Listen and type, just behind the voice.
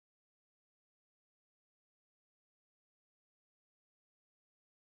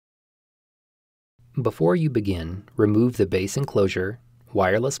Before you begin, remove the base enclosure,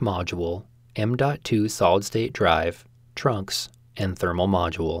 wireless module, M.2 solid-state drive, trunks, and thermal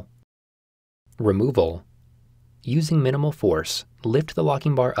module. Removal. Using minimal force, lift the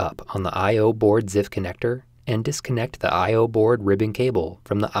locking bar up on the I/O board ZIF connector and disconnect the I/O board ribbon cable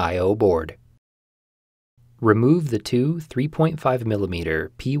from the I/O board. Remove the two 3.5mm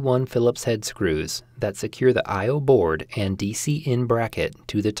P1 Phillips head screws that secure the I/O board and DC-in bracket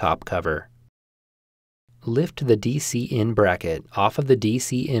to the top cover. Lift the DC-in bracket off of the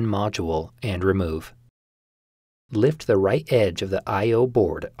DC-in module and remove. Lift the right edge of the I/O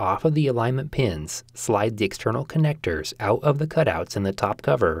board off of the alignment pins, slide the external connectors out of the cutouts in the top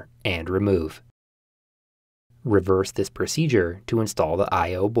cover, and remove. Reverse this procedure to install the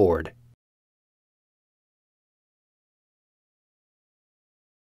I/O board.